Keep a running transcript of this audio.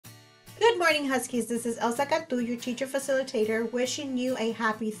Good morning, Huskies. This is Elsa Cantu, your teacher facilitator, wishing you a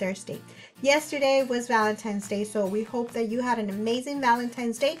happy Thursday. Yesterday was Valentine's Day, so we hope that you had an amazing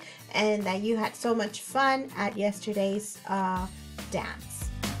Valentine's Day and that you had so much fun at yesterday's dance.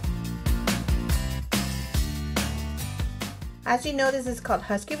 As you know, this is called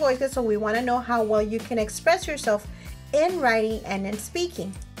Husky Voices, so we want to know how well you can express yourself in writing and in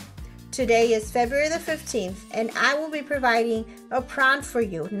speaking. Today is February the 15th, and I will be providing a prompt for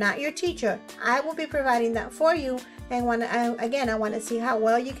you, not your teacher. I will be providing that for you, and I want to see how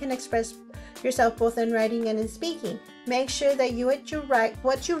well you can express yourself both in writing and in speaking. Make sure that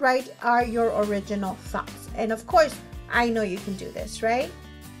what you write are your original thoughts. And of course, I know you can do this, right?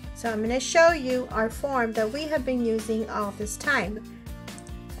 So I'm going to show you our form that we have been using all this time.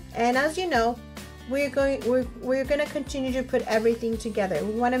 And as you know, we're going to continue to put everything together.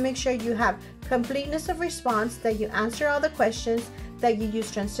 We want to make sure you have completeness of response, that you answer all the questions, that you use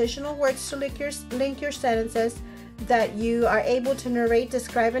transitional words to link your sentences, that you are able to narrate,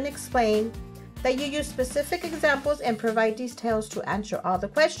 describe, and explain, that you use specific examples and provide details to answer all the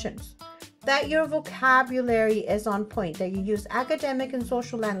questions, that your vocabulary is on point, that you use academic and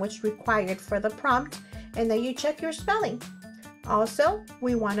social language required for the prompt, and that you check your spelling. Also,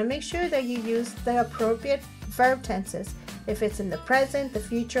 we want to make sure that you use the appropriate verb tenses, if it's in the present, the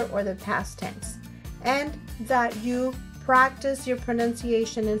future, or the past tense, and that you practice your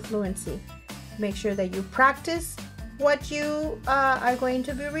pronunciation and fluency. Make sure that you practice what you are going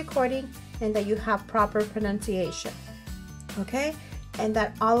to be recording and that you have proper pronunciation, okay? And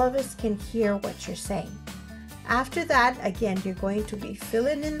that all of us can hear what you're saying. After that, again, you're going to be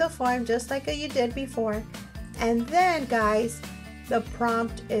filling in the form just like you did before. And then, guys, the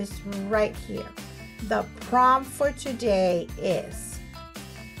prompt is right here. The prompt for today is: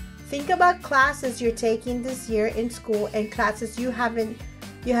 think about classes you're taking this year in school and classes you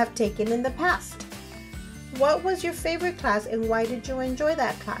have taken in the past. What was your favorite class and why did you enjoy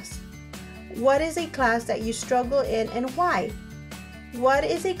that class? What is a class that you struggle in and why? What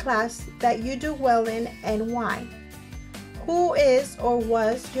is a class that you do well in and why? Who is or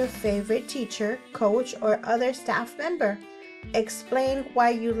was your favorite teacher, coach, or other staff member? Explain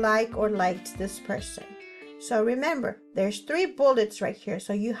why you like or liked this person. So remember, there's 3 bullets right here.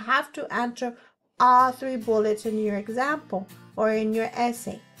 So you have to answer all 3 bullets in your example or in your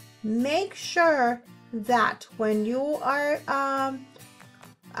essay. Make sure that when you are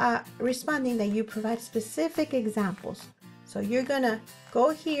responding, that you provide specific examples. So you're gonna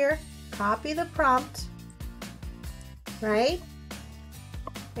go here, copy the prompt, right?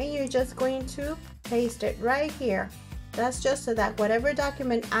 And you're just going to paste it right here. That's just so that whatever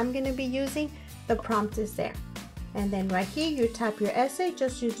document I'm going to be using, the prompt is there. And then right here, you tap your essay,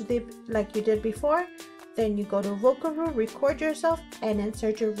 just like you did before. Then you go to Vocabulary, record yourself, and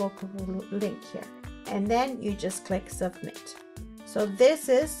insert your Vocabulary link here. And then you just click Submit. So this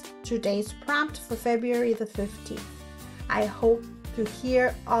is today's prompt for February the 15th. I hope to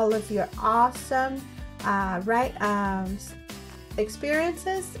hear all of your awesome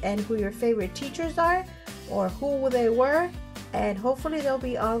experiences and who your favorite teachers are or who they were, and hopefully they'll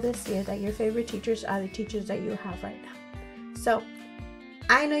be all this year that your favorite teachers are the teachers that you have right now. So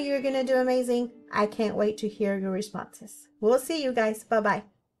I know you're gonna do amazing. I can't wait to hear your responses. We'll see you guys. Bye-bye.